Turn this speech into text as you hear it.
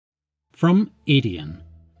From Adian.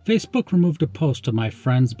 Facebook removed a post of my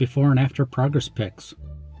friend's before and after progress pics,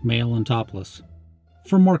 male and topless.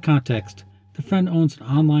 For more context, the friend owns an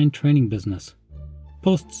online training business.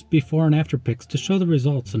 Posts before and after pics to show the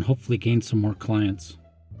results and hopefully gain some more clients.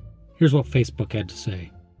 Here's what Facebook had to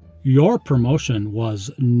say. Your promotion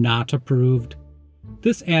was not approved.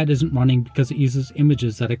 This ad isn't running because it uses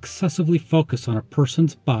images that excessively focus on a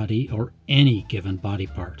person's body or any given body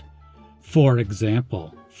part. For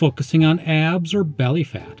example, focusing on abs or belly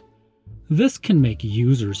fat. This can make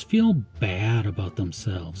users feel bad about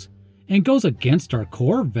themselves and goes against our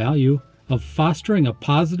core value of fostering a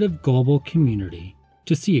positive global community.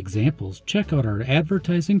 To see examples, check out our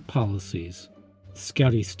advertising policies.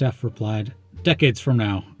 Scouty Steph replied, decades from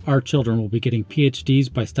now, our children will be getting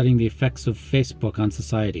PhDs by studying the effects of Facebook on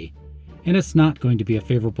society, and it's not going to be a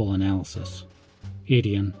favorable analysis.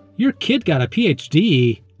 Adian, your kid got a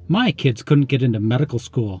PhD. My kids couldn't get into medical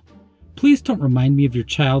school. Please don't remind me of your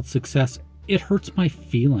child's success. It hurts my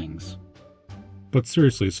feelings. But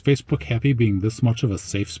seriously, is Facebook happy being this much of a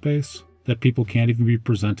safe space? That people can't even be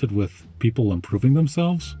presented with people improving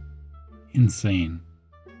themselves? Insane.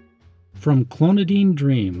 From Clonidine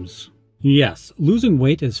Dreams. Yes, losing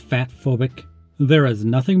weight is fat-phobic. There is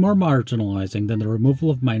nothing more marginalizing than the removal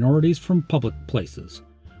of minorities from public places.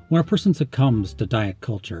 When a person succumbs to diet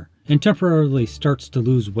culture and temporarily starts to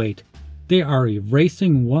lose weight, they are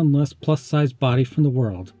erasing one less plus-size body from the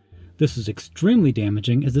world. This is extremely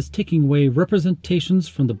damaging as it's taking away representations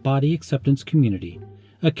from the body acceptance community,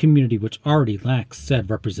 a community which already lacks said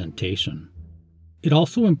representation. It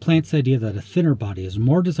also implants the idea that a thinner body is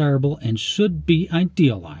more desirable and should be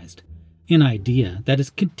idealized, an idea that has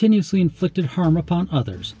continuously inflicted harm upon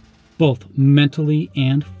others, both mentally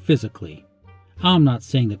and physically. I'm not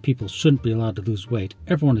saying that people shouldn't be allowed to lose weight.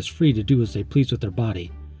 Everyone is free to do as they please with their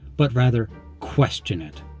body, but rather question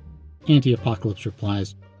it. Anti-Apocalypse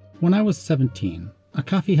replies, when I was 17, a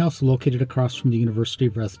coffee house located across from the university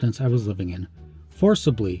residence I was living in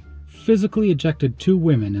forcibly, physically ejected 2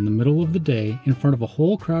 women in the middle of the day in front of a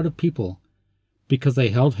whole crowd of people because they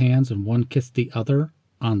held hands and one kissed the other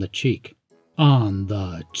on the cheek. On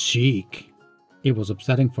the cheek! It was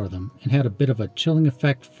upsetting for them and had a bit of a chilling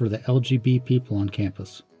effect for the LGB people on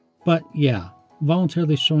campus. But yeah,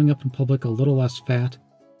 voluntarily showing up in public a little less fat,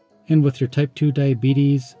 and with your type 2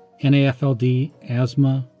 diabetes, NAFLD,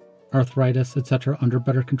 asthma, arthritis, etc. under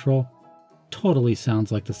better control, totally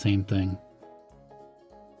sounds like the same thing.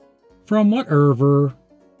 From whatever.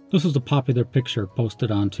 This was a popular picture posted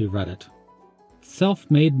onto Reddit.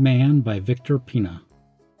 Self-Made Man by Victor Pina.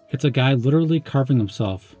 It's a guy literally carving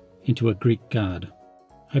himself into a Greek god.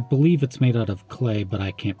 I believe it's made out of clay, but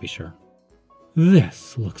I can't be sure.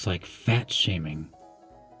 This looks like fat shaming.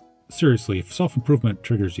 Seriously, if self-improvement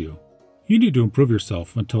triggers you, you need to improve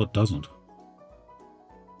yourself until it doesn't.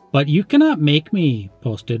 But you cannot make me,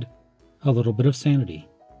 posted a little bit of sanity.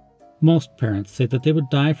 Most parents say that they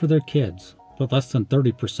would die for their kids, but less than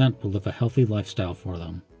 30% will live a healthy lifestyle for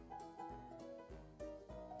them.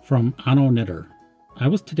 From Anno Knitter. I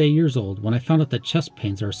was today years old when I found out that chest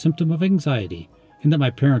pains are a symptom of anxiety and that my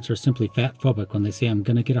parents are simply fat-phobic when they say I'm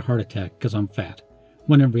going to get a heart attack because I'm fat,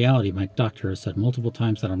 when in reality my doctor has said multiple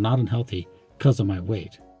times that I'm not unhealthy because of my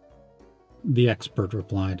weight. The expert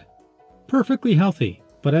replied, perfectly healthy,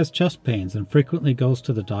 but has chest pains and frequently goes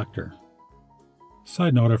to the doctor.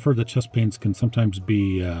 Side note, I've heard that chest pains can sometimes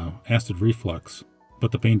be acid reflux,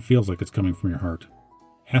 but the pain feels like it's coming from your heart.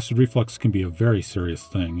 Acid reflux can be a very serious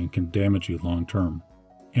thing and can damage you long term,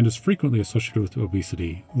 and is frequently associated with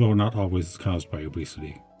obesity, though not always caused by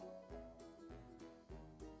obesity.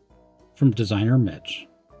 From Designer Mitch.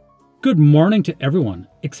 Good morning to everyone,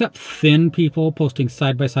 except thin people posting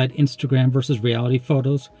side-by-side Instagram versus reality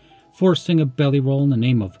photos, forcing a belly roll in the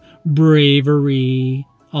name of bravery,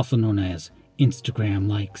 also known as Instagram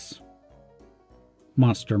likes.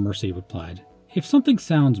 Monster Mercy replied, if something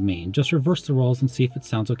sounds mean, just reverse the roles and see if it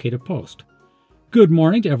sounds okay to post. Good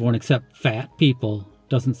morning to everyone except fat people.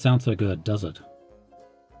 Doesn't sound so good, does it?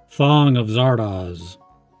 Thong of Zardoz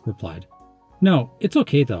replied, no, it's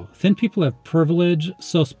okay though. Thin people have privilege,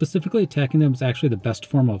 so specifically attacking them is actually the best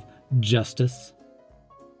form of justice.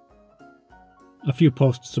 A few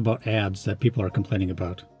posts about ads that people are complaining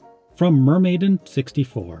about. From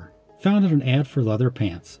Mermaiden64. Found an ad for leather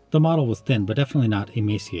pants. The model was thin, but definitely not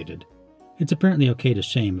emaciated. It's apparently okay to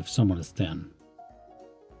shame if someone is thin.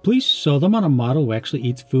 Please show them on a model who actually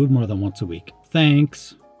eats food more than once a week.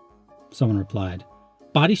 Thanks. Someone replied,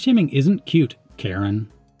 body shaming isn't cute,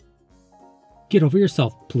 Karen. Get over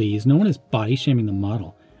yourself, please. No one is body shaming the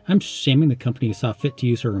model. I'm shaming the company who saw fit to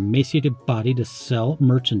use her emaciated body to sell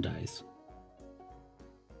merchandise.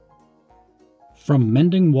 From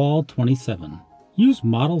Mending Wall 27. Use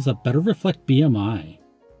models that better reflect BMI.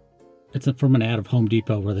 It's from an ad of Home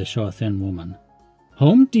Depot where they show a thin woman.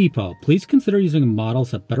 Home Depot, please consider using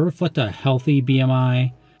models that better reflect a healthy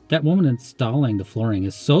BMI. That woman installing the flooring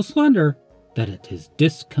is so slender that it is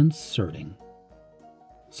disconcerting.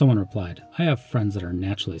 Someone replied, I have friends that are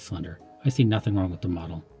naturally slender. I see nothing wrong with the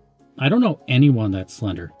model. I don't know anyone that's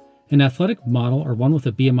slender. An athletic model or one with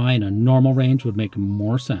a BMI in a normal range would make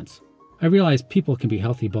more sense. I realize people can be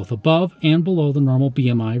healthy both above and below the normal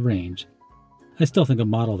BMI range. I still think a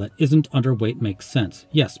model that isn't underweight makes sense.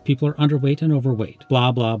 Yes, people are underweight and overweight.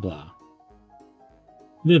 Blah, blah, blah.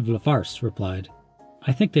 Vive la farce replied,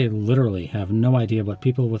 I think they literally have no idea what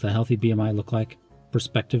people with a healthy BMI look like.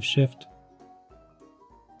 Perspective shift.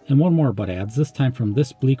 And one more about ads, this time from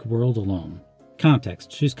This Bleak World Alone.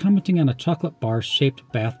 Context, she's commenting on a chocolate bar-shaped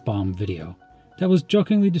bath bomb video that was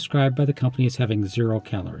jokingly described by the company as having 0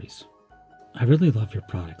 calories. I really love your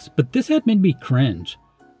products, but this ad made me cringe.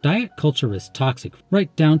 Diet culture is toxic,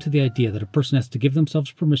 right down to the idea that a person has to give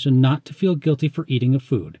themselves permission not to feel guilty for eating a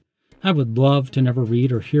food. I would love to never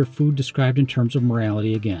read or hear food described in terms of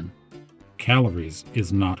morality again. Calories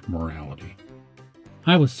is not morality.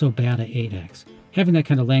 I was so bad at 8X. Having that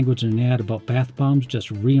kind of language in an ad about bath bombs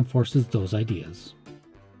just reinforces those ideas.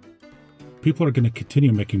 People are going to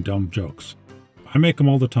continue making dumb jokes. I make them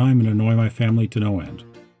all the time and annoy my family to no end.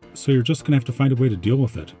 So you're just going to have to find a way to deal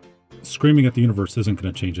with it. Screaming at the universe isn't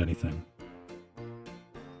going to change anything.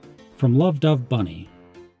 From Love Dove Bunny.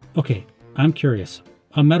 Okay, I'm curious.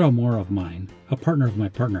 A metamor of mine, a partner of my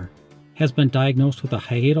partner, has been diagnosed with a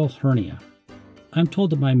hiatal hernia. I'm told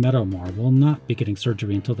that my metamor will not be getting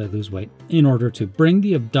surgery until they lose weight in order to bring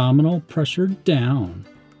the abdominal pressure down.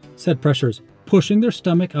 Said pressures pushing their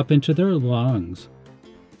stomach up into their lungs.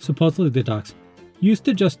 Supposedly the docs used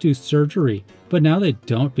to just do surgery, but now they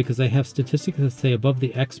don't because they have statistics that say above the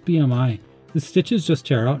XBMI, the stitches just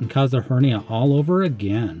tear out and cause the hernia all over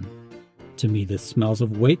again. To me, this smells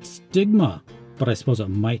of weight stigma, but I suppose it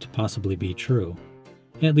might possibly be true.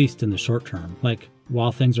 At least in the short term, like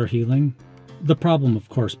while things are healing. The problem, of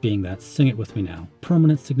course, being that, sing it with me now,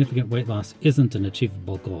 permanent significant weight loss isn't an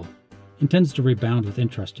achievable goal, and tends to rebound with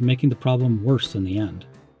interest, making the problem worse in the end.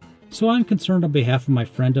 So I'm concerned on behalf of my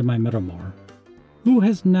friend and my metamor, who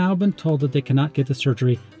has now been told that they cannot get the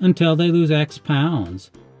surgery until they lose X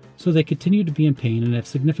pounds. So they continue to be in pain and have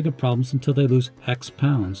significant problems until they lose X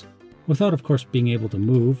pounds, without of course being able to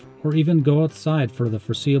move or even go outside for the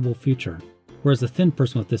foreseeable future, whereas a thin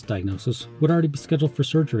person with this diagnosis would already be scheduled for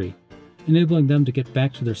surgery, enabling them to get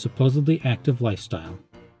back to their supposedly active lifestyle.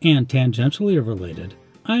 And tangentially related,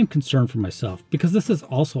 I am concerned for myself because this has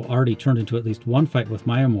also already turned into at least one fight with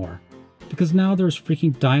my amour, because now there's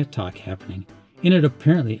freaking diet talk happening, and it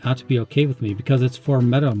apparently ought to be okay with me because it's for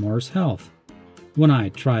metamor's health. When I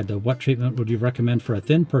tried the what treatment would you recommend for a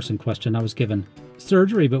thin person question, I was given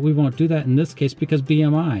surgery, but we won't do that in this case because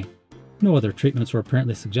BMI. No other treatments were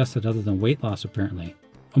apparently suggested other than weight loss apparently.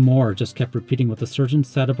 Amor just kept repeating what the surgeon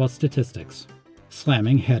said about statistics,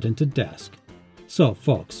 slamming head into desk. So,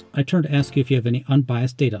 folks, I turn to ask you if you have any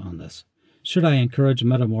unbiased data on this. Should I encourage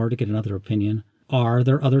Metamor to get another opinion? Are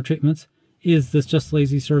there other treatments? Is this just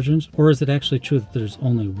lazy surgeons? Or is it actually true that there's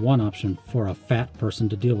only one option for a fat person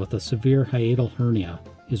to deal with a severe hiatal hernia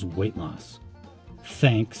is weight loss?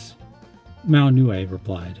 Thanks. Mao Nue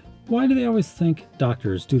replied, why do they always think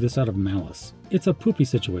doctors do this out of malice? It's a poopy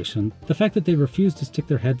situation. The fact that they refuse to stick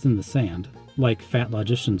their heads in the sand, like fat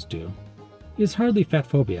logicians do, is hardly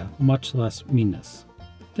fatphobia, much less meanness.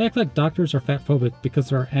 They act like doctors are fatphobic because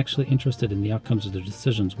they're actually interested in the outcomes of their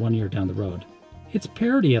decisions 1 year down the road. It's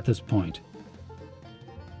parody at this point.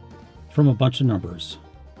 From a bunch of numbers.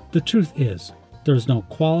 The truth is, there is no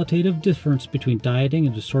qualitative difference between dieting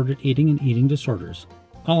and disordered eating and eating disorders.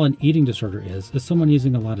 All an eating disorder is someone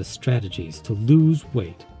using a lot of strategies to lose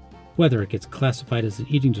weight. Whether it gets classified as an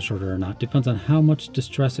eating disorder or not depends on how much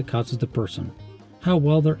distress it causes the person, how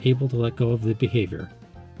well they're able to let go of the behavior,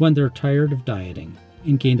 when they're tired of dieting,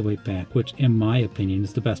 and gain the weight back, which in my opinion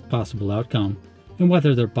is the best possible outcome, and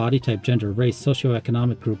whether their body type, gender, race,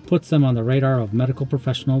 socioeconomic group puts them on the radar of medical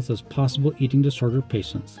professionals as possible eating disorder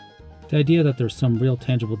patients. The idea that there's some real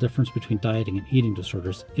tangible difference between dieting and eating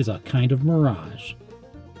disorders is a kind of mirage.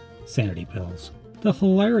 Sanity pills. The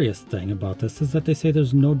hilarious thing about this is that they say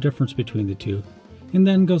there's no difference between the two, and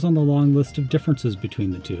then goes on the long list of differences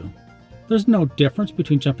between the two. There's no difference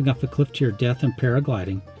between jumping off a cliff to your death and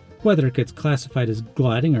paragliding. Whether it gets classified as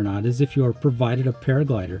gliding or not is if you are provided a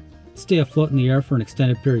paraglider, stay afloat in the air for an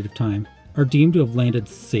extended period of time, are deemed to have landed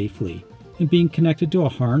safely, and being connected to a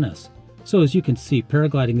harness. So as you can see,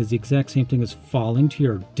 paragliding is the exact same thing as falling to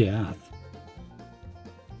your death.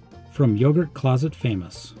 From Yogurt Closet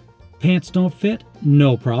Famous. Pants don't fit?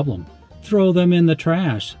 No problem. Throw them in the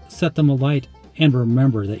trash, set them alight, and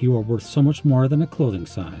remember that you are worth so much more than a clothing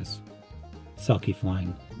size. Selkie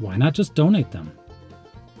Flying. Why not just donate them?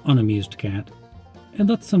 Unamused Cat. And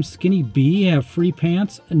let some skinny bee have free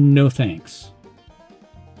pants? No thanks.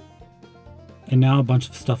 And now a bunch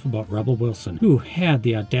of stuff about Rebel Wilson, who had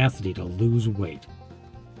the audacity to lose weight.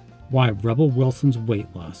 Why Rebel Wilson's weight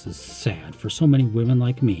loss is sad for so many women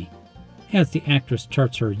like me. As the actress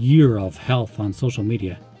charts her year of health on social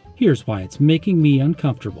media, here's why it's making me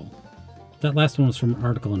uncomfortable. That last one was from an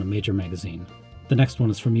article in a major magazine. The next one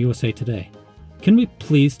is from USA Today. Can we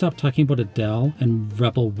please stop talking about Adele and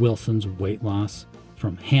Rebel Wilson's weight loss?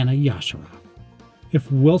 From Hannah Yasharov.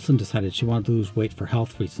 If Wilson decided she wanted to lose weight for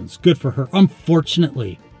health reasons, good for her.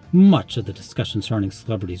 Unfortunately, much of the discussion surrounding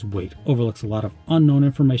celebrities' weight overlooks a lot of unknown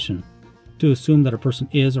information. To assume that a person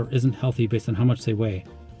is or isn't healthy based on how much they weigh.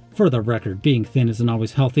 For the record, being thin isn't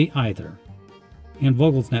always healthy either. And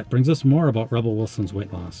Vogelsnet brings us more about Rebel Wilson's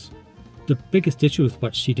weight loss. The biggest issue with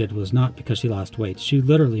what she did was not because she lost weight. She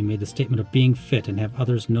literally made the statement of being fit and have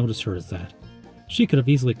others notice her as that. She could have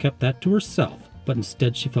easily kept that to herself, but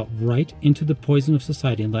instead she fell right into the poison of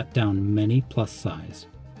society and let down many plus-size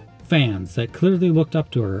fans that clearly looked up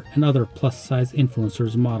to her and other plus-size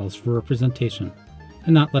influencers and models for representation,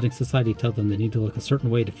 and not letting society tell them they need to look a certain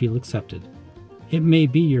way to feel accepted. It may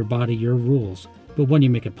be your body, your rules, but when you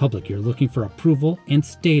make it public, you're looking for approval and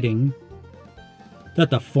stating that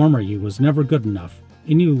the former you was never good enough,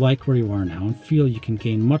 and you like where you are now and feel you can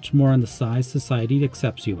gain much more in the size society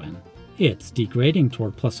accepts you in. It's degrading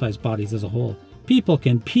toward plus-size bodies as a whole. People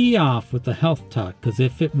can pee off with the health talk, because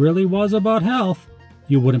if it really was about health,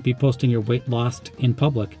 you wouldn't be posting your weight loss in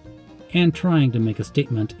public and trying to make a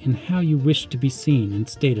statement in how you wish to be seen and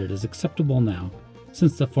stated as acceptable now,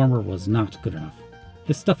 since the former was not good enough.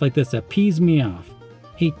 It's stuff like this that pees me off.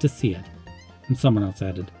 Hate to see it. And someone else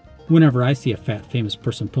added, whenever I see a fat famous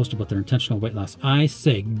person post about their intentional weight loss, I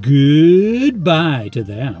say goodbye to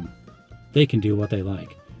them. They can do what they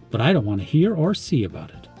like, but I don't want to hear or see about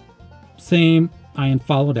it. Same, I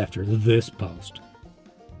unfollowed after this post.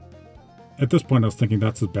 At this point, I was thinking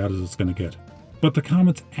that's as bad as it's going to get. But the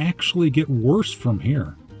comments actually get worse from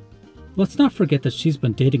here. Let's not forget that she's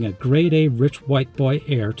been dating a grade-A rich white boy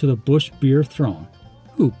heir to the Bush beer throne,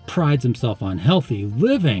 who prides himself on healthy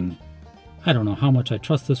living. I don't know how much I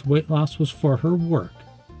trust this weight loss was for her work.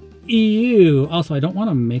 Ew! Also, I don't want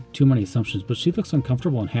to make too many assumptions, but she looks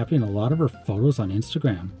uncomfortable and happy in a lot of her photos on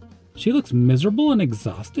Instagram. She looks miserable and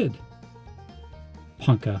exhausted.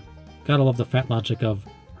 Punka. Gotta love the fat logic of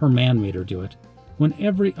her man made her do it. When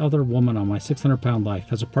every other woman on my 600-pound life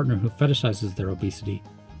has a partner who fetishizes their obesity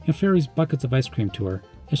and ferries buckets of ice cream to her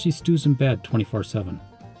as she stews in bed 24/7.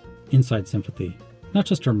 Inside sympathy. Not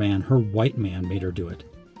just her man, her white man made her do it.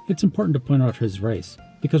 It's important to point out his race,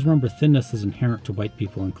 because remember, thinness is inherent to white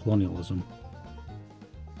people in colonialism.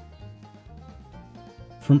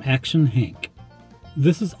 From Action Hank.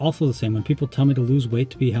 This is also the same when people tell me to lose weight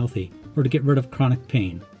to be healthy, or to get rid of chronic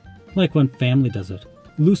pain. Like when family does it.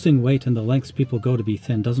 Losing weight and the lengths people go to be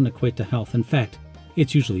thin doesn't equate to health. In fact,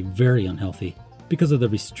 it's usually very unhealthy, because of the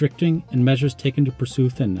restricting and measures taken to pursue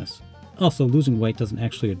thinness. Also, losing weight doesn't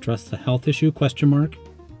actually address the health issue, ?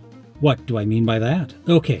 What do I mean by that?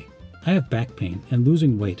 Okay, I have back pain, and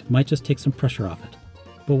losing weight might just take some pressure off it.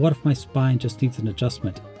 But what if my spine just needs an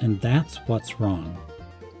adjustment, and that's what's wrong?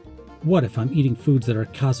 What if I'm eating foods that are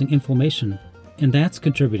causing inflammation, and that's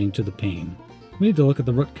contributing to the pain? We need to look at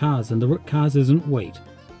the root cause, and the root cause isn't weight.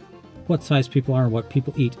 What size people are and what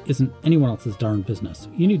people eat isn't anyone else's darn business.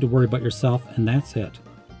 You need to worry about yourself, and that's it.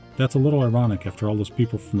 That's a little ironic after all those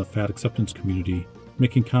people from the fat acceptance community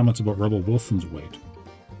making comments about Rebel Wilson's weight.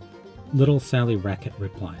 Little Sally Racket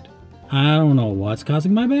replied, I don't know what's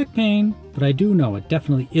causing my back pain, but I do know it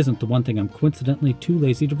definitely isn't the one thing I'm coincidentally too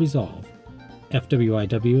lazy to resolve.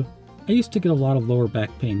 FWIW, I used to get a lot of lower back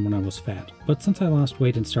pain when I was fat, but since I lost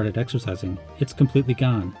weight and started exercising, it's completely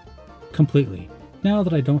gone. Completely. Now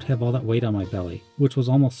that I don't have all that weight on my belly, which was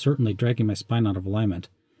almost certainly dragging my spine out of alignment,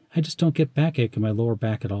 I just don't get backache in my lower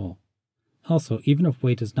back at all. Also, even if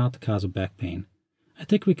weight is not the cause of back pain, I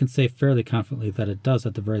think we can say fairly confidently that it does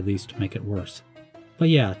at the very least make it worse. But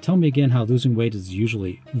yeah, tell me again how losing weight is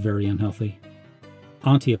usually very unhealthy.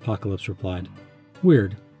 Auntie Apocalypse replied,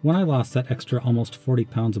 Weird, when I lost that extra almost 40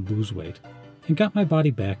 pounds of booze weight, and got my body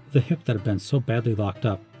back, the hip that had been so badly locked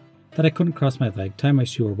up that I couldn't cross my leg, tie my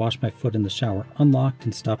shoe, or wash my foot in the shower unlocked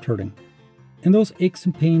and stopped hurting. And those aches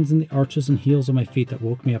and pains in the arches and heels of my feet that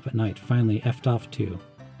woke me up at night finally effed off too.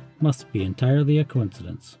 Must be entirely a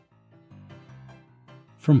coincidence.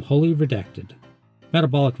 From Wholly Redacted.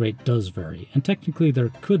 Metabolic rate does vary, and technically there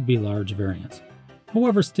could be large variance.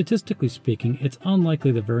 However, statistically speaking, it's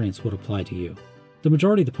unlikely the variance would apply to you. The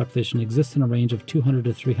majority of the population exists in a range of 200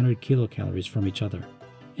 to 300 kilocalories from each other,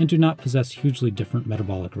 and do not possess hugely different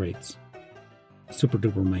metabolic rates. Super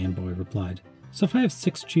Duper Man Boy replied, "So if I have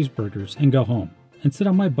 6 cheeseburgers and go home, and sit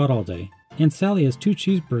on my butt all day, and Sally has 2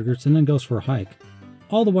 cheeseburgers and then goes for a hike,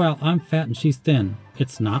 all the while I'm fat and she's thin,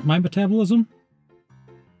 it's not my metabolism?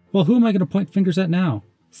 Well, who am I going to point fingers at now?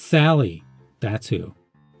 Sally. That's who.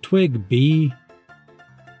 Twig B."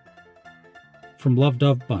 From Love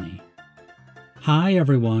Dove Bunny. Hi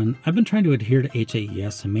everyone, I've been trying to adhere to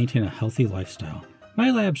HAES and maintain a healthy lifestyle. My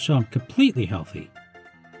labs show I'm completely healthy.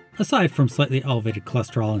 Aside from slightly elevated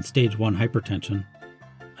cholesterol and stage 1 hypertension,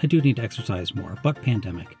 I do need to exercise more, but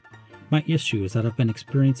pandemic. My issue is that I've been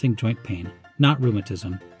experiencing joint pain, not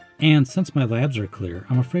rheumatism, and since my labs are clear,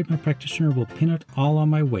 I'm afraid my practitioner will pin it all on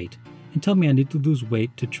my weight and tell me I need to lose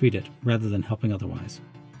weight to treat it rather than helping otherwise.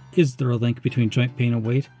 Is there a link between joint pain and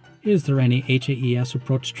weight? Is there any HAES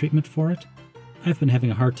approach treatment for it? I've been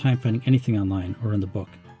having a hard time finding anything online or in the book.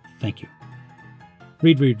 Thank you.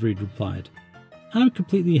 Reed replied, I'm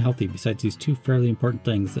completely healthy besides these 2 fairly important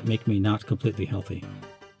things that make me not completely healthy.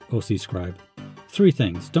 OC Scribe. 3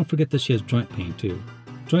 things. Don't forget that she has joint pain too.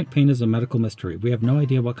 Joint pain is a medical mystery. We have no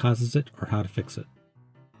idea what causes it or how to fix it.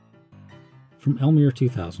 From Elmire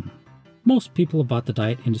 2000. Most people have bought the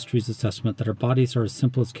diet industry's assessment that our bodies are as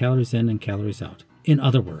simple as calories in and calories out. In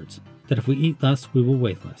other words, that if we eat less, we will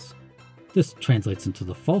weigh less. This translates into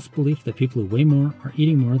the false belief that people who weigh more are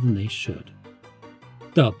eating more than they should.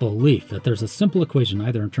 The belief that there's a simple equation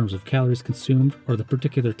either in terms of calories consumed or the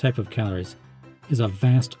particular type of calories is a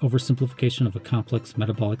vast oversimplification of a complex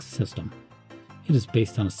metabolic system. It is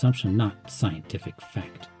based on assumption, not scientific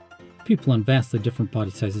fact. People in vastly different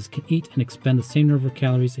body sizes can eat and expend the same number of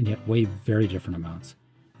calories and yet weigh very different amounts.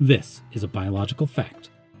 This is a biological fact.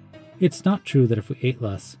 It's not true that if we ate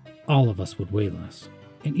less, all of us would weigh less,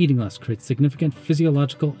 and eating less creates significant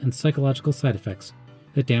physiological and psychological side effects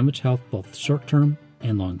that damage health both short-term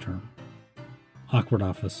and long-term. Awkward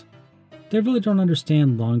Office. They really don't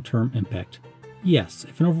understand long-term impact. Yes,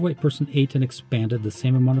 if an overweight person ate and expanded the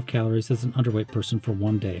same amount of calories as an underweight person for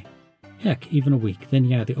one day, heck, even a week, then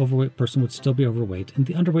yeah, the overweight person would still be overweight and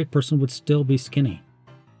the underweight person would still be skinny.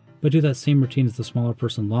 But do that same routine as the smaller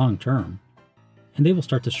person long-term, and they will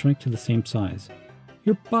start to shrink to the same size.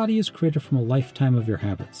 Your body is created from a lifetime of your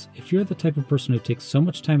habits. If you're the type of person who takes so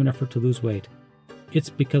much time and effort to lose weight, it's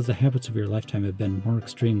because the habits of your lifetime have been more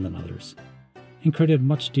extreme than others, and created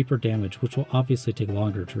much deeper damage which will obviously take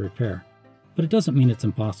longer to repair. But it doesn't mean it's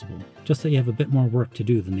impossible, just that you have a bit more work to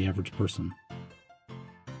do than the average person.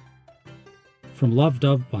 From Love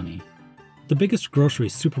Dove Bunny. The biggest grocery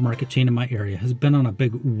supermarket chain in my area has been on a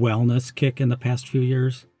big wellness kick in the past few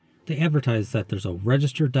years. They advertise that there's a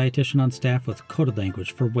registered dietitian on staff with coded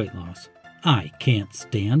language for weight loss. I can't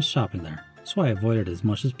stand shopping there, so I avoid it as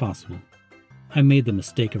much as possible. I made the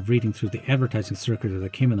mistake of reading through the advertising circular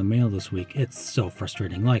that came in the mail this week. It's so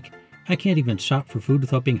frustrating. Like, I can't even shop for food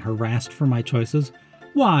without being harassed for my choices.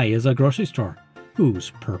 Why is a grocery store,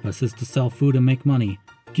 whose purpose is to sell food and make money,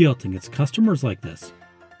 guilting its customers like this?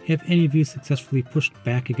 Have any of you successfully pushed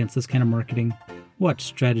back against this kind of marketing? What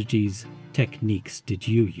strategies, techniques did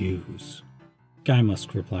you use? Guy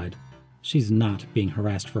Musk replied, she's not being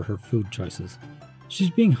harassed for her food choices. She's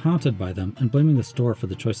being haunted by them and blaming the store for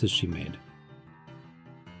the choices she made.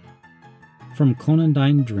 From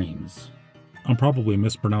Clonendine Dreams. I'm probably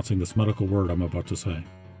mispronouncing this medical word I'm about to say.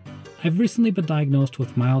 I've recently been diagnosed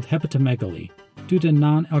with mild hepatomegaly due to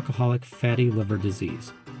non-alcoholic fatty liver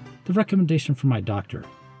disease. The recommendation from my doctor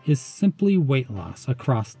is simply weight loss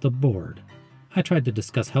across the board. I tried to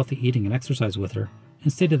discuss healthy eating and exercise with her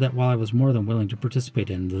and stated that while I was more than willing to participate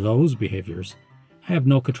in those behaviors, I have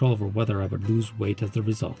no control over whether I would lose weight as the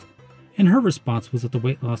result. And her response was that the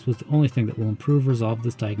weight loss was the only thing that will improve or resolve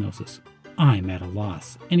this diagnosis. I'm at a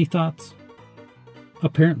loss. Any thoughts?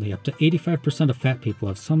 Apparently, up to 85% of fat people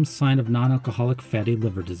have some sign of non-alcoholic fatty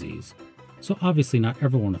liver disease. So obviously not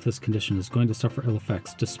everyone with this condition is going to suffer ill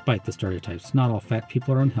effects despite the stereotypes. Not all fat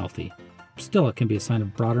people are unhealthy. Still, it can be a sign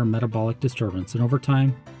of broader metabolic disturbance, and over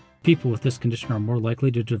time, people with this condition are more likely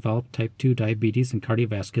to develop type 2 diabetes and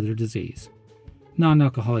cardiovascular disease.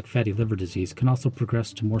 Non-alcoholic fatty liver disease can also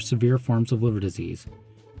progress to more severe forms of liver disease,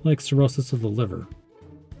 like cirrhosis of the liver.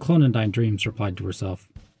 Clonendine Dreams replied to herself.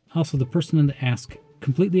 Also, the person in the ask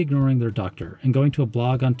completely ignoring their doctor and going to a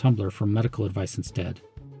blog on Tumblr for medical advice instead.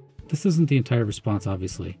 This isn't the entire response,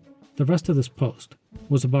 obviously. The rest of this post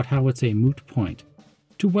was about how it's a moot point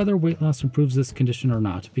to whether weight loss improves this condition or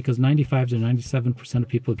not, because 95 to 97% of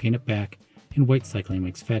people gain it back and weight cycling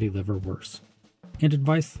makes fatty liver worse. And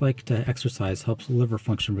advice like to exercise helps liver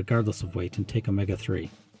function regardless of weight and take omega-3.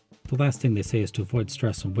 The last thing they say is to avoid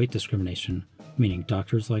stress and weight discrimination, meaning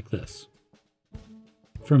doctors like this.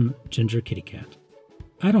 From Ginger Kitty Cat.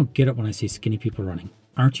 I don't get it when I see skinny people running.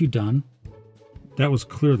 Aren't you done? That was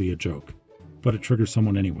clearly a joke, but it triggers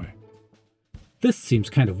someone anyway. This seems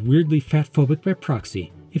kind of weirdly fat-phobic by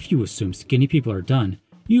proxy. If you assume skinny people are done,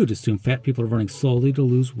 you'd assume fat people are running slowly to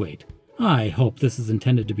lose weight. I hope this is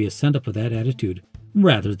intended to be a send-up of that attitude,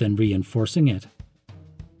 rather than reinforcing it.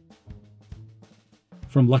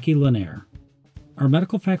 From Lucky Lanier. Are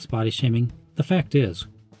medical facts body shaming? The fact is,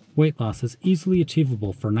 weight loss is easily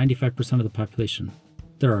achievable for 95% of the population.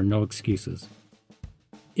 There are no excuses.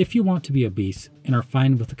 If you want to be obese and are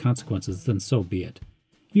fine with the consequences, then so be it.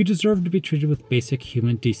 You deserve to be treated with basic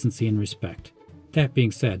human decency and respect. That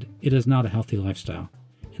being said, it is not a healthy lifestyle,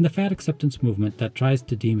 and the fat acceptance movement that tries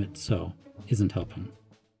to deem it so isn't helping.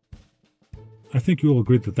 I think you will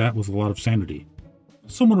agree that that was a lot of sanity.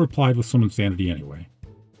 Someone replied with some insanity anyway.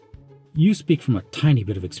 You speak from a tiny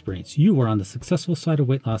bit of experience. You are on the successful side of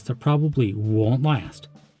weight loss that probably won't last.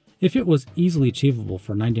 If it was easily achievable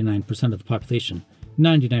for 99% of the population,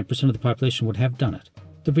 99% of the population would have done it.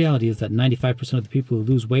 The reality is that 95% of the people who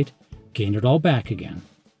lose weight gain it all back again.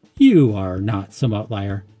 You are not some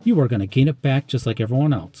outlier. You are going to gain it back just like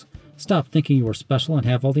everyone else. Stop thinking you are special and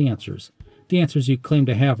have all the answers. The answers you claim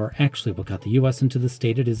to have are actually what got the U.S. into the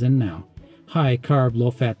state it is in now. High-carb,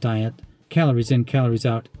 low-fat diet, calories in, calories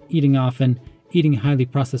out, eating often, eating highly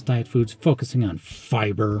processed diet foods, focusing on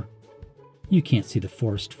fiber. You can't see the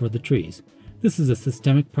forest for the trees. This is a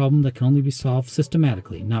systemic problem that can only be solved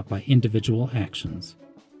systematically, not by individual actions.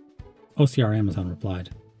 OCR Amazon replied,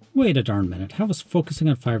 Wait a darn minute, how is focusing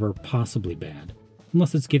on fiber possibly bad?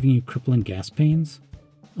 Unless it's giving you crippling gas pains?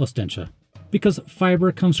 Ostentia, because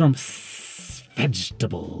fiber comes from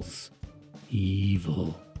vegetables.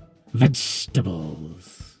 Evil.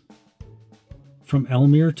 Vegetables. From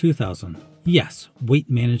Elmir 2000. Yes, weight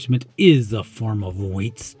management is a form of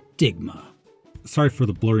weight stigma. Sorry for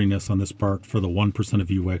the blurriness on this part for the 1% of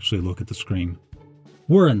you who actually look at the screen.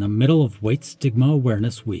 We're in the middle of Weight Stigma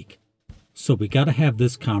Awareness Week, so we gotta have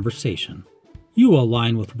this conversation. You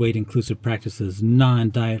align with weight-inclusive practices,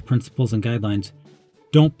 non-diet principles and guidelines,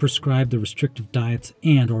 don't prescribe the restrictive diets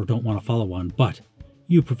and or don't want to follow one, but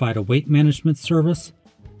you provide a weight management service?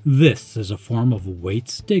 This is a form of weight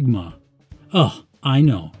stigma. Oh, I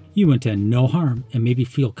know, you intend no harm and maybe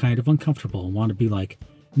feel kind of uncomfortable and want to be like,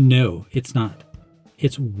 no, it's not.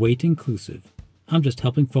 It's weight inclusive. I'm just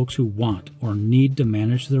helping folks who want or need to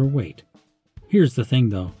manage their weight. Here's the thing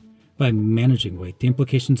though, by managing weight, the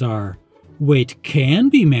implications are weight can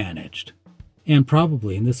be managed. And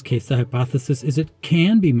probably in this case, the hypothesis is it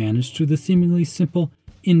can be managed through the seemingly simple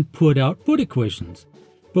input-output equations.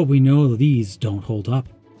 But we know these don't hold up.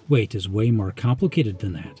 Weight is way more complicated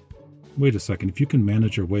than that. Wait a second, if you can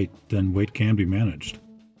manage your weight, then weight can be managed.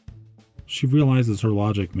 She realizes her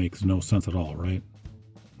logic makes no sense at all, right?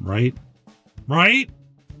 Right?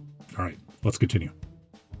 Alright, let's continue.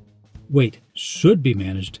 Weight should be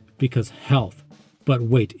managed because health. But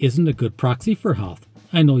weight isn't a good proxy for health.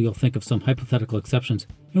 I know you'll think of some hypothetical exceptions,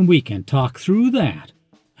 and we can talk through that.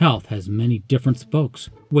 Health has many different spokes.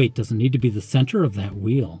 Weight doesn't need to be the center of that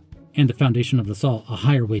wheel. And the foundation of this all, a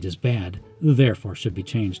higher weight is bad, therefore should be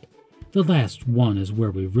changed. The last one is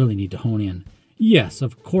where we really need to hone in. Yes,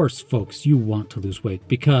 of course, folks, you want to lose weight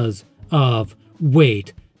because of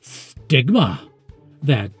weight stigma.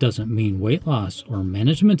 That doesn't mean weight loss or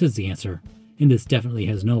management is the answer, and this definitely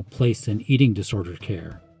has no place in eating disorder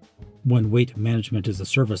care. When weight management is a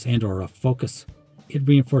service and or a focus, it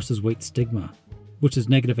reinforces weight stigma, which is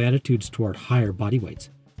negative attitudes toward higher body weights,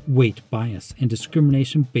 weight bias, and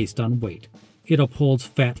discrimination based on weight. It upholds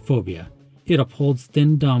fat phobia. It upholds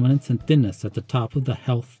thin dominance and thinness at the top of the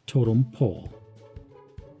health totem pole.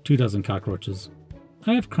 24 cockroaches.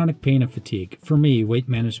 I have chronic pain and fatigue. For me, weight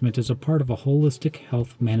management is a part of a holistic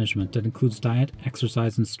health management that includes diet,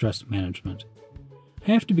 exercise, and stress management.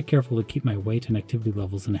 I have to be careful to keep my weight and activity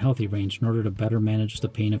levels in a healthy range in order to better manage the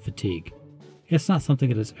pain and fatigue. It's not something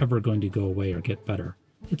that is ever going to go away or get better.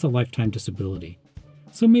 It's a lifetime disability.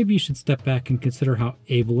 So maybe you should step back and consider how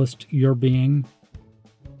ableist you're being.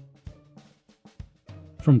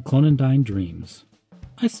 From Clonendine Dreams.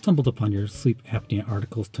 I stumbled upon your sleep apnea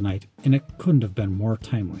articles tonight, and it couldn't have been more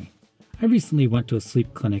timely. I recently went to a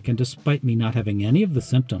sleep clinic, and despite me not having any of the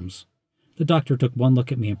symptoms, the doctor took one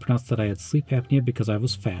look at me and pronounced that I had sleep apnea because I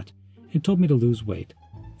was fat, and told me to lose weight.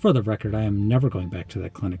 For the record, I am never going back to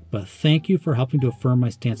that clinic, but thank you for helping to affirm my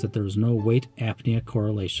stance that there is no weight apnea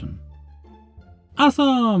correlation.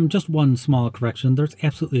 Awesome! Just one small correction. There's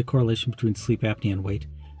absolutely a correlation between sleep apnea and weight.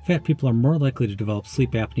 Fat people are more likely to develop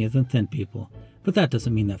sleep apnea than thin people. But that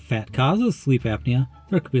doesn't mean that fat causes sleep apnea.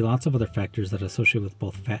 There could be lots of other factors that associate with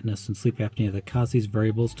both fatness and sleep apnea that cause these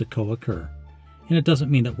variables to co-occur. And it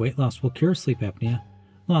doesn't mean that weight loss will cure sleep apnea.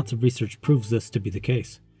 Lots of research proves this to be the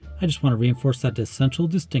case. I just want to reinforce that essential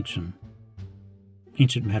distinction.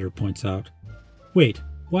 Ancient Matter points out, wait,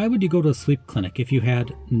 why would you go to a sleep clinic if you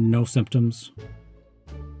had no symptoms?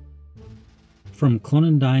 From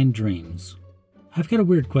Clonidine Dreams. I've got a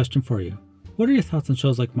weird question for you. What are your thoughts on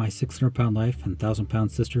shows like My 600-Pound Life and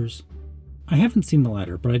 1,000-Pound Sisters? I haven't seen the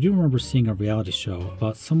latter, but I do remember seeing a reality show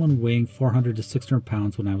about someone weighing 400 to 600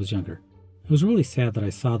 pounds when I was younger. It was really sad that I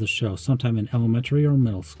saw the show sometime in elementary or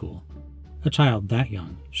middle school. A child that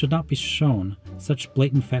young should not be shown such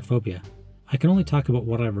blatant fat phobia. I can only talk about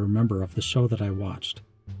what I remember of the show that I watched.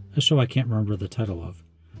 A show I can't remember the title of.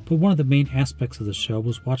 But one of the main aspects of the show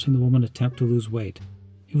was watching the woman attempt to lose weight.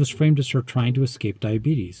 It was framed as her trying to escape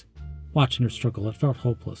diabetes. Watching her struggle, it felt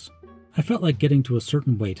hopeless. I felt like getting to a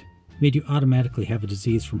certain weight made you automatically have a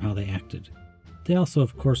disease from how they acted. They also,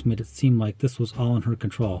 of course, made it seem like this was all in her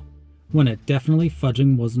control, when it definitely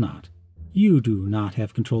fudging was not. You do not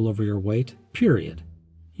have control over your weight, period.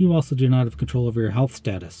 You also do not have control over your health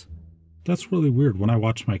status. That's really weird. When I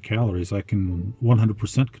watch my calories, I can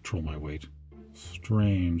 100% control my weight.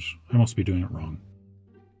 Strange. I must be doing it wrong.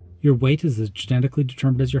 Your weight is as genetically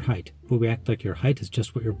determined as your height, but we act like your height is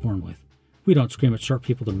just what you're born with. We don't scream at short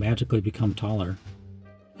people to magically become taller.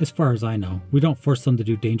 As far as I know, we don't force them to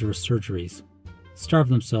do dangerous surgeries, starve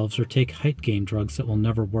themselves, or take height gain drugs that will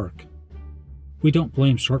never work. We don't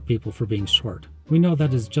blame short people for being short. We know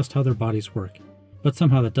that is just how their bodies work, but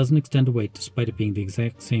somehow that doesn't extend to weight despite it being the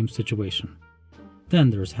exact same situation. Then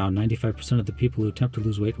there's how 95% of the people who attempt to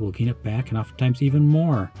lose weight will gain it back, and oftentimes even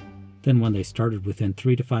more than when they started within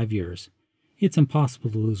 3 to 5 years. It's impossible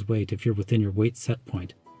to lose weight if you're within your weight set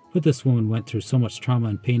point, but this woman went through so much trauma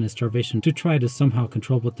and pain and starvation to try to somehow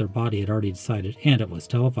control what their body had already decided, and it was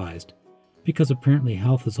televised. Because apparently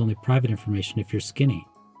health is only private information if you're skinny.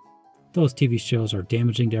 Those TV shows are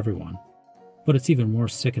damaging to everyone. But it's even more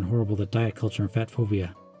sick and horrible that diet culture and fat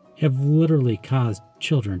phobia have literally caused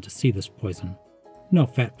children to see this poison. No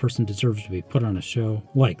fat person deserves to be put on a show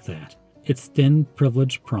like that. It's thin,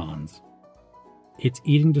 privileged prawns. It's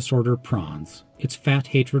eating disorder prawns. It's fat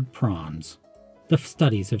hatred prawns. The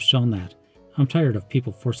studies have shown that. I'm tired of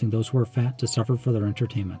people forcing those who are fat to suffer for their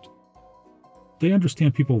entertainment. They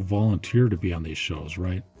understand people volunteer to be on these shows,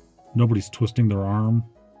 right? Nobody's twisting their arm.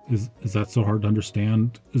 Is that so hard to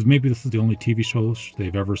understand? Maybe this is the only TV show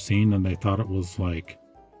they've ever seen and they thought it was like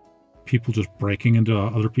people just breaking into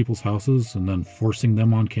other people's houses and then forcing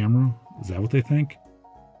them on camera? Is that what they think?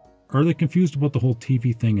 Are they confused about the whole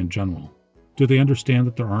TV thing in general? Do they understand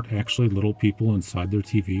that there aren't actually little people inside their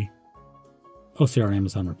TV? OCR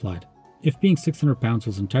Amazon replied, if being 600 pounds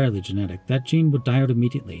was entirely genetic, that gene would die out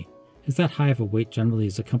immediately, as that high of a weight generally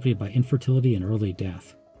is accompanied by infertility and early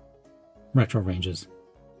death. Retro Ranges.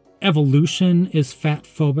 Evolution is fat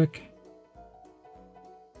phobic?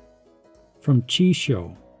 From Chi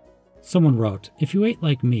Shou. Someone wrote, if you ate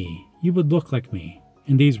like me, you would look like me,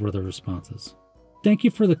 and these were the responses. Thank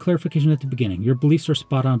you for the clarification at the beginning. Your beliefs are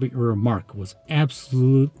spot on, but your remark was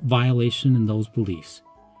absolute violation in those beliefs.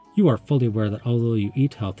 You are fully aware that although you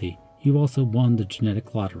eat healthy, you also won the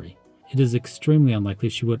genetic lottery. It is extremely unlikely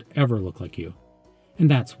she would ever look like you.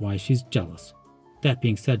 And that's why she's jealous. That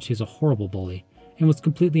being said, she's a horrible bully, and was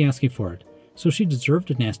completely asking for it, so she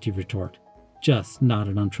deserved a nasty retort. Just not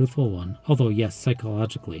an untruthful one, although yes,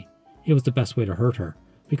 psychologically, it was the best way to hurt her,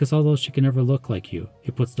 because although she can never look like you,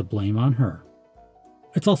 it puts the blame on her.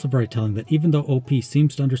 It's also very telling that even though OP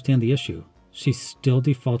seems to understand the issue, she still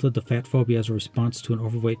defaulted to fat phobia as a response to an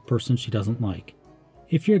overweight person she doesn't like.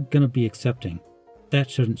 If you're gonna be accepting,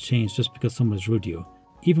 that shouldn't change just because someone is rude to you,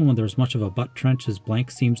 even when there's much of a butt trench as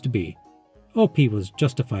blank seems to be. OP was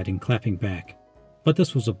justified in clapping back, but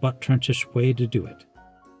this was a butt trenchish way to do it.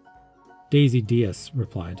 Daisy Diaz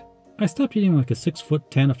replied, I stopped eating like a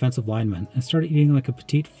 6'10" offensive lineman and started eating like a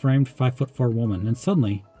petite framed 5'4" woman, and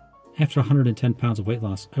suddenly, after 110 pounds of weight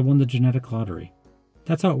loss, I won the genetic lottery.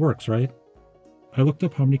 That's how it works, right? I looked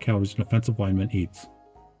up how many calories an offensive lineman eats.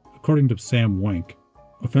 According to Sam Wenk,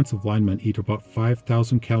 offensive linemen eat about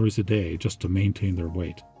 5,000 calories a day just to maintain their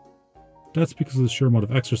weight. That's because of the sheer amount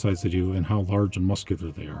of exercise they do and how large and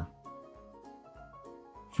muscular they are.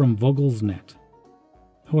 From Vogel's Net.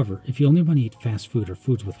 However, if you only want to eat fast food or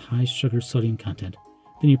foods with high sugar sodium content,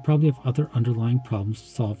 then you probably have other underlying problems to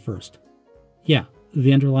solve first. Yeah,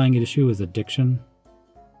 the underlying issue is addiction.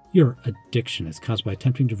 Your addiction is caused by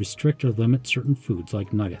attempting to restrict or limit certain foods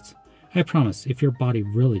like nuggets. I promise, if your body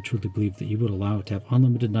really truly believed that you would allow it to have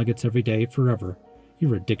unlimited nuggets every day forever,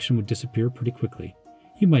 your addiction would disappear pretty quickly.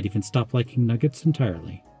 You might even stop liking nuggets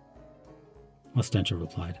entirely. Ostentia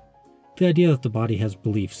replied, The idea that the body has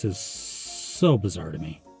beliefs is so bizarre to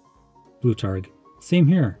me. Blutarg, Same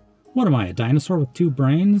here. What am I, a dinosaur with 2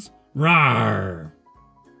 brains? Rawr!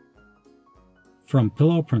 From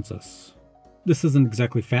Pillow Princess. This isn't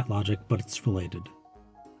exactly fat logic, but it's related.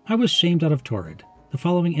 I was shamed out of Torrid. The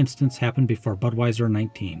following instance happened before Budweiser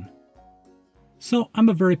 19. So, I'm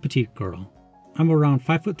a very petite girl. I'm around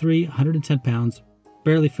 5'3", 110 pounds,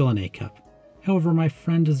 barely fill an A cup. However, my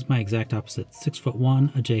friend is my exact opposite,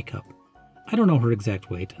 6'1", a J cup. I don't know her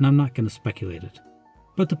exact weight, and I'm not going to speculate it.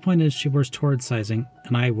 But the point is, she wears Torrid sizing,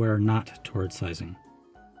 and I wear not Torrid sizing.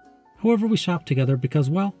 However, we shop together because,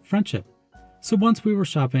 well, friendship. So once we were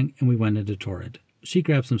shopping, and we went into Torrid. She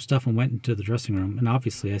grabbed some stuff and went into the dressing room, and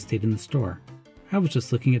obviously I stayed in the store. I was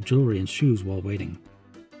just looking at jewelry and shoes while waiting.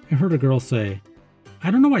 I heard a girl say,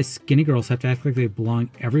 I don't know why skinny girls have to act like they belong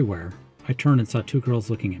everywhere. I turned and saw 2 girls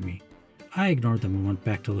looking at me. I ignored them and went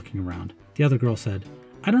back to looking around. The other girl said,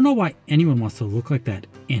 I don't know why anyone wants to look like that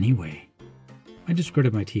anyway. I just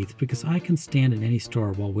gritted my teeth because I can stand in any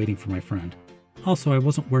store while waiting for my friend. Also, I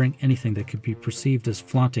wasn't wearing anything that could be perceived as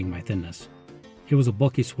flaunting my thinness. It was a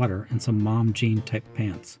bulky sweater and some mom jean type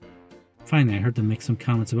pants. Finally, I heard them make some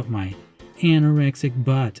comments about my anorexic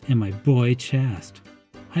butt and my boy chest.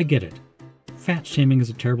 I get it. Fat shaming is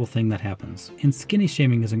a terrible thing that happens, and skinny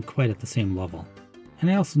shaming isn't quite at the same level.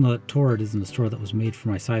 And I also know that Torrid isn't a store that was made for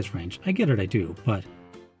my size range. I get it, I do, but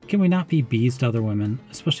can we not be bees to other women,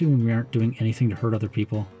 especially when we aren't doing anything to hurt other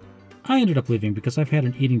people? I ended up leaving because I've had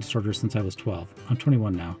an eating disorder since I was 12. I'm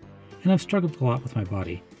 21 now, and I've struggled a lot with my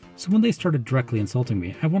body. So when they started directly insulting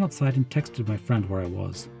me, I went outside and texted my friend where I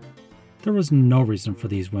was. There was no reason for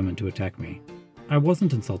these women to attack me. I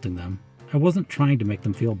wasn't insulting them. I wasn't trying to make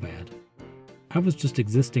them feel bad. I was just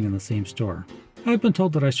existing in the same store. I've been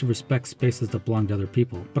told that I should respect spaces that belong to other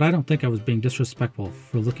people, but I don't think I was being disrespectful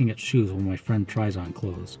for looking at shoes while my friend tries on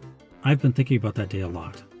clothes. I've been thinking about that day a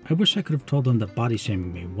lot. I wish I could have told them that body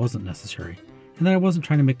shaming me wasn't necessary, and that I wasn't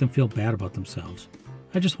trying to make them feel bad about themselves.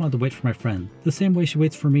 I just wanted to wait for my friend, the same way she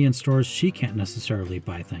waits for me in stores she can't necessarily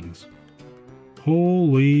buy things.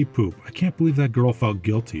 Holy poop. I can't believe that girl felt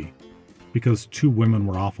guilty because 2 women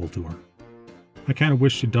were awful to her. I kind of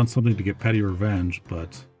wish she'd done something to get petty revenge,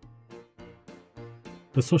 but...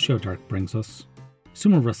 The Socio-Dark brings us.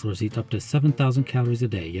 Sumo wrestlers eat up to 7,000 calories a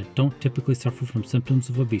day, yet don't typically suffer from symptoms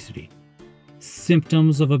of obesity.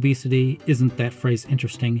 Symptoms of obesity? Isn't that phrase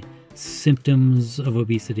interesting? Symptoms of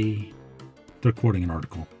obesity. They're quoting an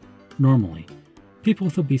article. Normally, people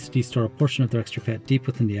with obesity store a portion of their extra fat deep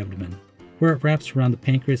within the abdomen, where it wraps around the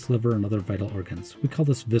pancreas, liver, and other vital organs. We call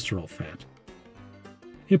this visceral fat.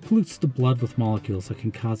 It pollutes the blood with molecules that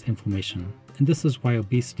can cause inflammation, and this is why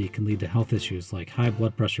obesity can lead to health issues like high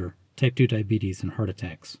blood pressure, type 2 diabetes, and heart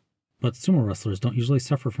attacks. But sumo wrestlers don't usually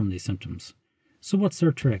suffer from these symptoms. So what's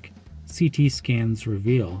their trick? CT scans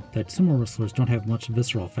reveal that sumo wrestlers don't have much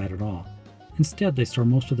visceral fat at all. Instead, they store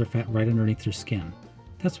most of their fat right underneath their skin.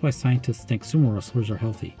 That's why scientists think sumo wrestlers are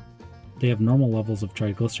healthy. They have normal levels of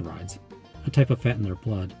triglycerides, a type of fat in their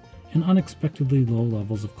blood, and unexpectedly low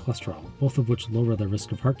levels of cholesterol, both of which lower their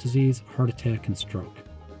risk of heart disease, heart attack, and stroke.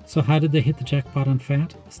 So how did they hit the jackpot on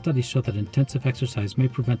fat? Studies show that intensive exercise may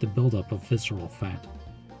prevent the buildup of visceral fat.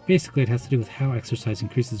 Basically, it has to do with how exercise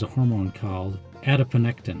increases a hormone called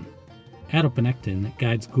adiponectin. Adiponectin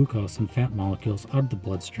guides glucose and fat molecules out of the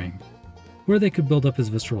bloodstream, where they could build up as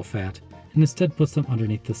visceral fat, and instead puts them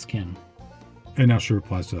underneath the skin. And now she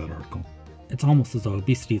replies to that article. It's almost as though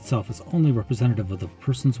obesity itself is only representative of the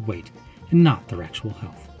person's weight and not their actual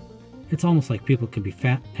health. It's almost like people can be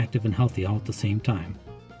fat, active, and healthy all at the same time.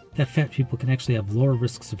 That fat people can actually have lower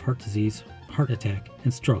risks of heart disease, heart attack,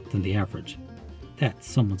 and stroke than the average. That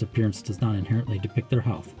someone's appearance does not inherently depict their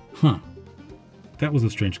health. Huh. That was a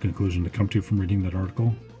strange conclusion to come to from reading that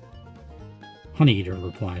article. Honey Eater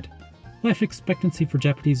replied, Life expectancy for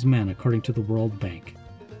Japanese men according to the World Bank,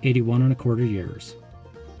 81.25 years.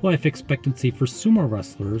 Life expectancy for sumo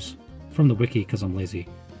wrestlers, from the wiki because I'm lazy,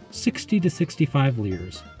 60 to 65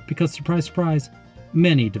 years, because surprise surprise,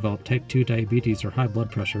 many develop type 2 diabetes or high blood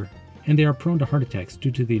pressure, and they are prone to heart attacks due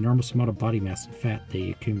to the enormous amount of body mass and fat they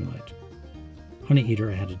accumulate. Honey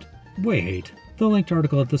Eater added, Wait, the linked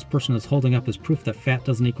article that this person is holding up as proof that fat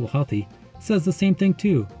doesn't equal healthy says the same thing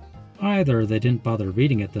too. Either they didn't bother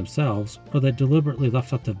reading it themselves, or they deliberately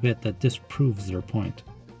left out the bit that disproves their point.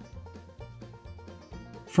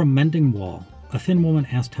 From Mending Wall, a thin woman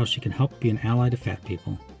asked how she can help be an ally to fat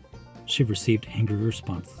people. She received angry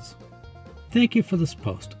responses. Thank you for this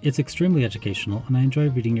post. It's extremely educational and I enjoy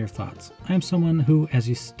reading your thoughts. I am someone who, as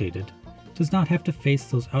you stated, does not have to face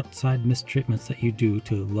those outside mistreatments that you do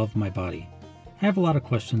to love my body. I have a lot of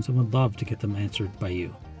questions and would love to get them answered by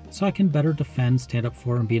you, so I can better defend, stand up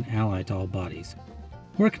for, and be an ally to all bodies.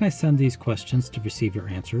 Where can I send these questions to receive your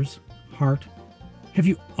answers? Heart. Have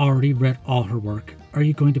you already read all her work? Are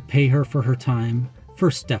you going to pay her for her time?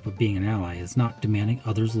 First step of being an ally is not demanding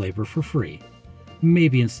others' labor for free.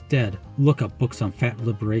 Maybe instead look up books on fat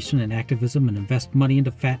liberation and activism and invest money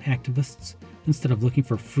into fat activists instead of looking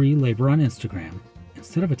for free labor on Instagram.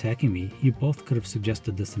 Instead of attacking me, you both could have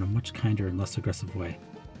suggested this in a much kinder and less aggressive way.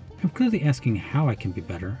 I'm clearly asking how I can be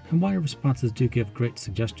better, and while your responses do give great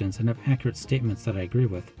suggestions and have accurate statements that I agree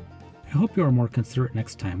with, I hope you are more considerate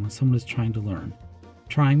next time when someone is trying to learn.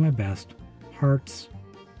 Trying my best. Hearts.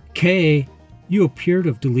 K, you appear to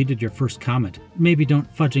have deleted your first comment. Maybe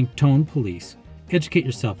don't fudging tone police. Educate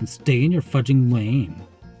yourself and stay in your fudging lane.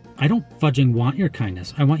 I don't fudging want your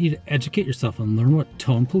kindness. I want you to educate yourself and learn what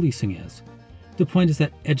tone policing is. The point is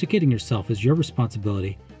that educating yourself is your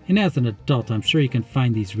responsibility, and as an adult I'm sure you can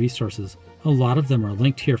find these resources. A lot of them are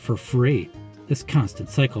linked here for free. This constant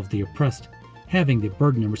cycle of the oppressed having the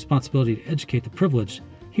burden and responsibility to educate the privileged,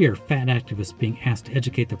 here fat activists being asked to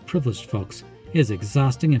educate the privileged folks, is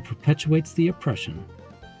exhausting and perpetuates the oppression.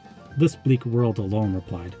 This bleak world alone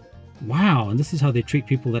replied, Wow, and this is how they treat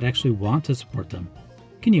people that actually want to support them.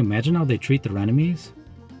 Can you imagine how they treat their enemies?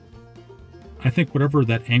 I think whatever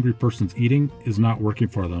that angry person's eating is not working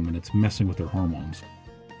for them and it's messing with their hormones.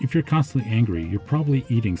 If you're constantly angry, you're probably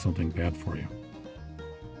eating something bad for you.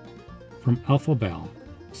 From Alpha Bell.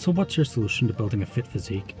 So what's your solution to building a fit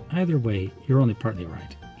physique? Either way, you're only partly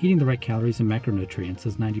right. Eating the right calories and macronutrients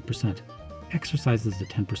is 90%. Exercise is the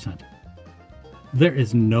 10%. There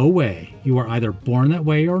is no way you are either born that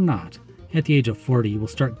way or not. At the age of 40, you will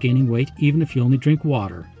start gaining weight even if you only drink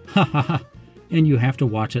water. Ha ha ha! And you have to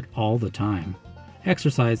watch it all the time.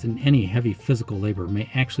 Exercise and any heavy physical labor may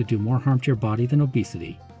actually do more harm to your body than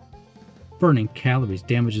obesity. Burning calories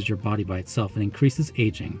damages your body by itself and increases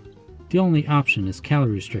aging. The only option is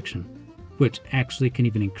calorie restriction, which actually can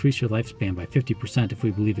even increase your lifespan by 50% if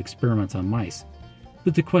we believe experiments on mice.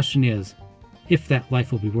 But the question is, if that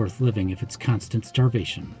life will be worth living if it's constant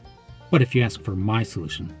starvation. But if you ask for my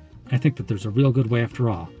solution, I think that there's a real good way after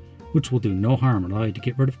all, which will do no harm and allow you to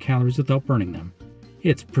get rid of calories without burning them.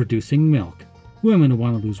 It's producing milk. Women who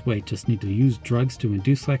want to lose weight just need to use drugs to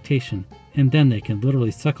induce lactation, and then they can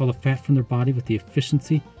literally suck all the fat from their body with the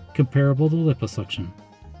efficiency comparable to liposuction.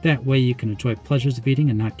 That way you can enjoy pleasures of eating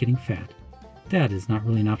and not getting fat. That is not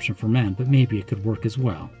really an option for men, but maybe it could work as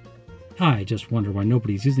well. I just wonder why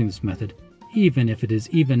nobody's using this method, even if it is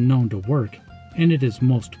even known to work, and it is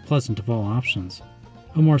most pleasant of all options.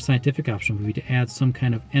 A more scientific option would be to add some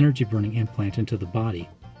kind of energy-burning implant into the body,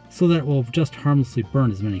 so that it will just harmlessly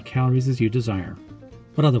burn as many calories as you desire.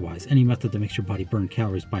 But otherwise, any method that makes your body burn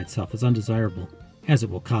calories by itself is undesirable, as it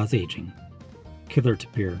will cause aging. Killer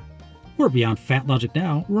Tapir. We're beyond fat logic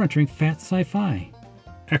now, we're entering fat sci-fi.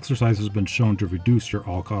 Exercise has been shown to reduce your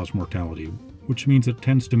all-cause mortality, which means it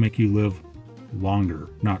tends to make you live longer,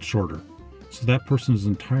 not shorter. So that person is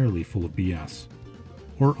entirely full of BS.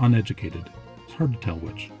 Or uneducated. It's hard to tell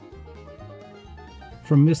which.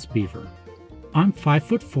 From Miss Beaver. I'm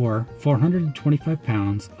 5'4", 425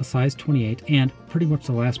 pounds, a size 28, and pretty much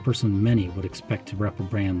the last person many would expect to rep a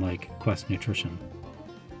brand like Quest Nutrition.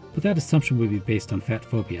 But that assumption would be based on fat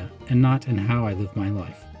phobia, and not in how I live my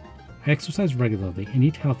life. I exercise regularly and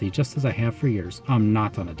eat healthy just as I have for years. I'm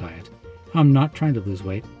not on a diet. I'm not trying to lose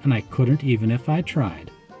weight, and I couldn't even if I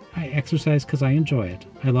tried. I exercise because I enjoy it.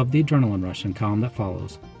 I love the adrenaline rush and calm that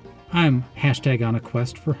follows. I'm #on a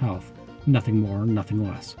quest for health. Nothing more, nothing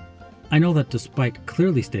less. I know that despite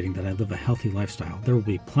clearly stating that I live a healthy lifestyle, there will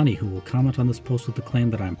be plenty who will comment on this post with the claim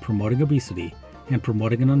that I'm promoting obesity and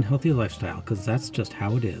promoting an unhealthy lifestyle, because that's just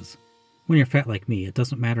how it is. When you're fat like me, it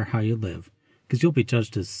doesn't matter how you live, because you'll be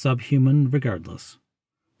judged as subhuman regardless.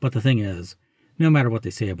 But the thing is, no matter what they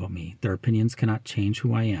say about me, their opinions cannot change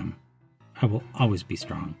who I am. I will always be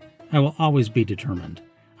strong. I will always be determined.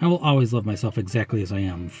 I will always love myself exactly as I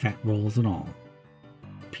am, fat rolls and all.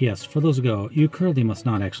 P.S. For those who go, you clearly must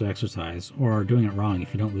not actually exercise, or are doing it wrong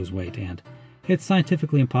if you don't lose weight, and it's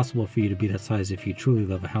scientifically impossible for you to be that size if you truly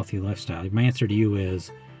live a healthy lifestyle. My answer to you is,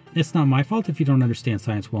 it's not my fault if you don't understand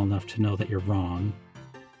science well enough to know that you're wrong.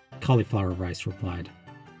 Cauliflower Rice replied,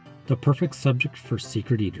 the perfect subject for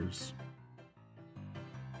secret eaters.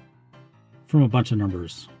 From a bunch of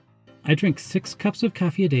numbers. I drink 6 cups of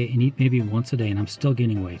coffee a day and eat maybe once a day and I'm still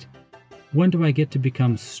gaining weight. When do I get to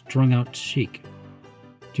become strung out chic?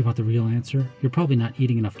 Do you want the real answer? You're probably not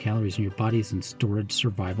eating enough calories and your body's in storage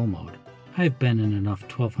survival mode. I've been in enough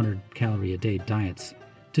 1,200 calorie a day diets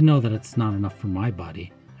to know that it's not enough for my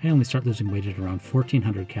body. I only start losing weight at around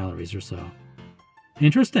 1,400 calories or so.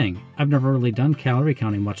 Interesting. I've never really done calorie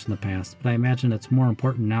counting much in the past, but I imagine it's more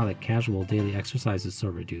important now that casual daily exercise is so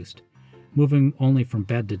reduced. Moving only from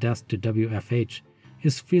bed to desk to WFH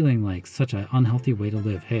is feeling like such an unhealthy way to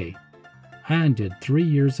live. Hey, I undid 3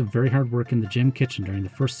 years of very hard work in the gym kitchen during the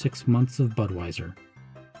first 6 months of Budweiser.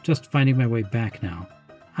 Just finding my way back now.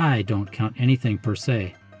 I don't count anything per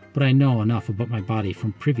se, but I know enough about my body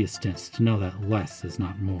from previous stints to know that less is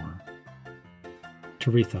not more.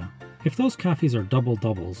 Taritha, if those coffees are double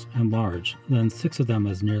doubles and large, then 6 of them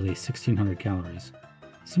is nearly 1,600 calories.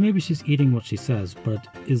 So maybe she's eating what she says, but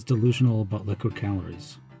is delusional about liquid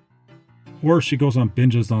calories. Or she goes on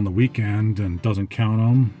binges on the weekend and doesn't count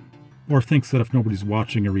them. Or thinks that if nobody's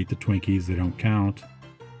watching her eat the Twinkies, they don't count.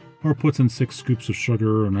 Or puts in 6 scoops of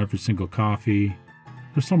sugar in every single coffee.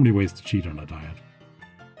 There's so many ways to cheat on a diet.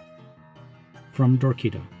 From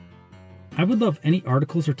Dorkita. I would love any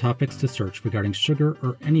articles or topics to search regarding sugar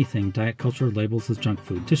or anything diet culture labels as junk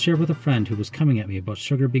food to share with a friend who was coming at me about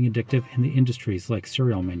sugar being addictive in the industries like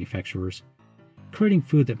cereal manufacturers, creating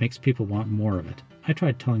food that makes people want more of it. I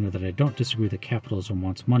tried telling her that I don't disagree that capitalism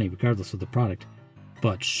wants money regardless of the product,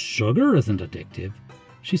 but sugar isn't addictive.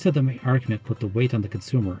 She said that my argument put the weight on the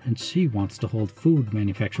consumer and she wants to hold food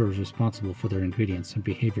manufacturers responsible for their ingredients and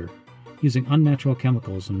behavior, using unnatural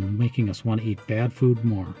chemicals and making us want to eat bad food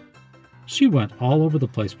more. She went all over the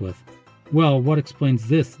place with, well, what explains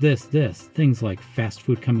this, things like fast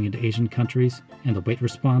food coming into Asian countries and the weight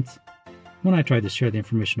response. When I tried to share the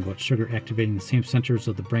information about sugar activating the same centers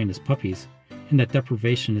of the brain as puppies, and that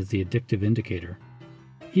deprivation is the addictive indicator.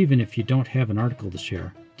 Even if you don't have an article to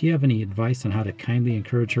share, do you have any advice on how to kindly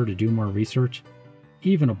encourage her to do more research?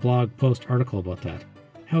 Even a blog post article about that.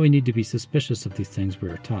 How we need to be suspicious of these things we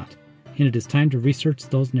are taught. And it is time to research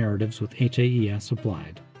those narratives with HAES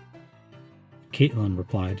applied. Caitlin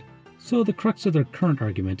replied, so the crux of their current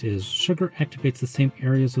argument is sugar activates the same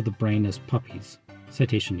areas of the brain as puppies.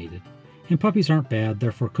 Citation needed. And puppies aren't bad,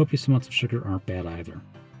 therefore copious amounts of sugar aren't bad either.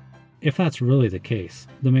 If that's really the case,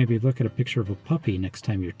 then maybe look at a picture of a puppy next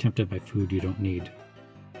time you're tempted by food you don't need.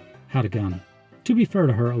 Had a gun. To be fair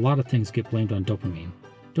to her, a lot of things get blamed on dopamine.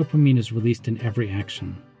 Dopamine is released in every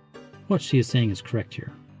action. What she is saying is correct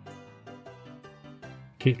here.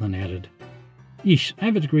 Caitlin added, Yeesh, I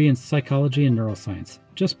have a degree in psychology and neuroscience.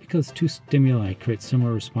 Just because 2 stimuli create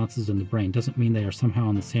similar responses in the brain doesn't mean they are somehow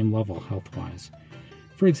on the same level health-wise.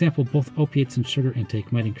 For example, both opiates and sugar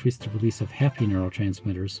intake might increase the release of happy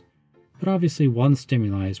neurotransmitters, but obviously one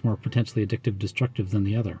stimuli is more potentially addictive destructive than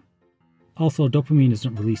the other. Also, dopamine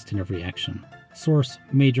isn't released in every action. Source,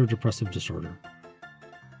 major depressive disorder.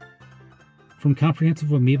 From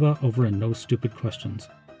Comprehensive Amoeba over in No Stupid Questions.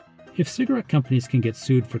 If cigarette companies can get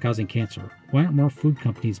sued for causing cancer, why aren't more food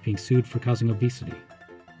companies being sued for causing obesity?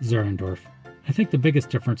 Zerendorf. I think the biggest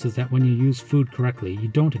difference is that when you use food correctly, you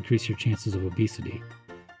don't increase your chances of obesity.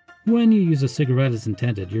 When you use a cigarette as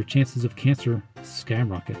intended, your chances of cancer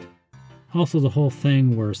skyrocket. Also, the whole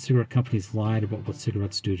thing where cigarette companies lied about what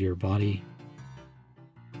cigarettes do to your body.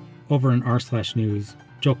 Over in r/news,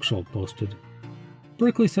 Jokeshult posted,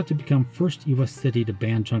 Berkeley set to become first U.S. city to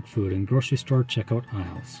ban junk food in grocery store checkout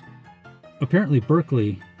aisles. Apparently,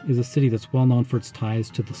 Berkeley is a city that's well known for its ties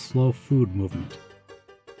to the slow food movement.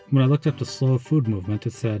 When I looked up the slow food movement,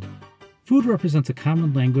 it said, Food represents a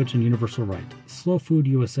common language and universal right. Slow Food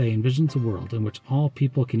USA envisions a world in which all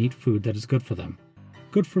people can eat food that is good for them.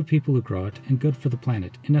 Good for people who grow it, and good for the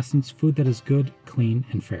planet. In essence, food that is good, clean,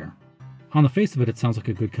 and fair. On the face of it, it sounds like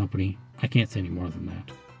a good company. I can't say any more than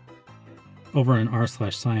that. Over in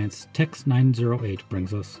r/science, Text 908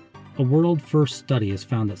 brings us, a world-first study has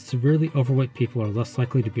found that severely overweight people are less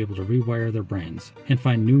likely to be able to rewire their brains and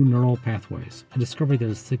find new neural pathways, a discovery that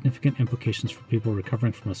has significant implications for people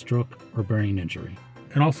recovering from a stroke or brain injury.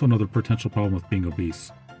 And also another potential problem with being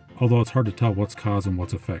obese, although it's hard to tell what's cause and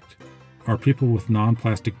what's effect. Are people with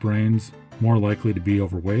non-plastic brains more likely to be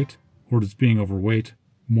overweight, or does being overweight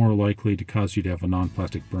more likely to cause you to have a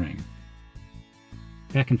non-plastic brain?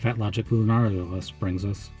 Back in fatlogic, Lunarius brings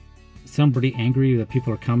us, somebody angry that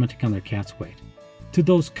people are commenting on their cat's weight. To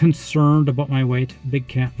those concerned about my weight, big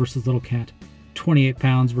cat versus little cat, 28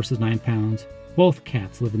 pounds versus 9 pounds, both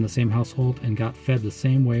cats live in the same household and got fed the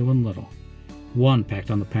same way when little. One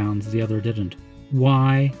packed on the pounds, the other didn't.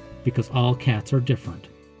 Why? Because all cats are different.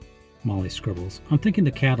 Molly scribbles, I'm thinking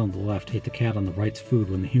the cat on the left ate the cat on the right's food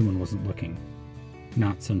when the human wasn't looking.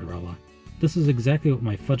 Not Cinderella. This is exactly what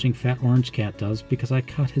my fudging fat orange cat does because I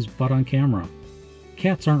caught his butt on camera.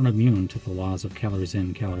 Cats aren't immune to the laws of calories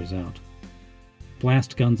in, calories out.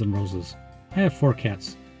 Blast Guns and Roses. I have 4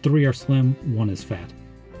 cats. 3 are slim, 1 is fat.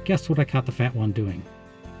 Guess what I caught the fat one doing?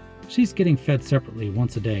 She's getting fed separately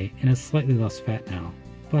once a day and is slightly less fat now,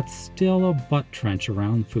 but still a butt trench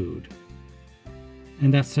around food.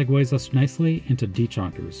 And that segues us nicely into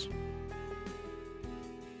dechunkers.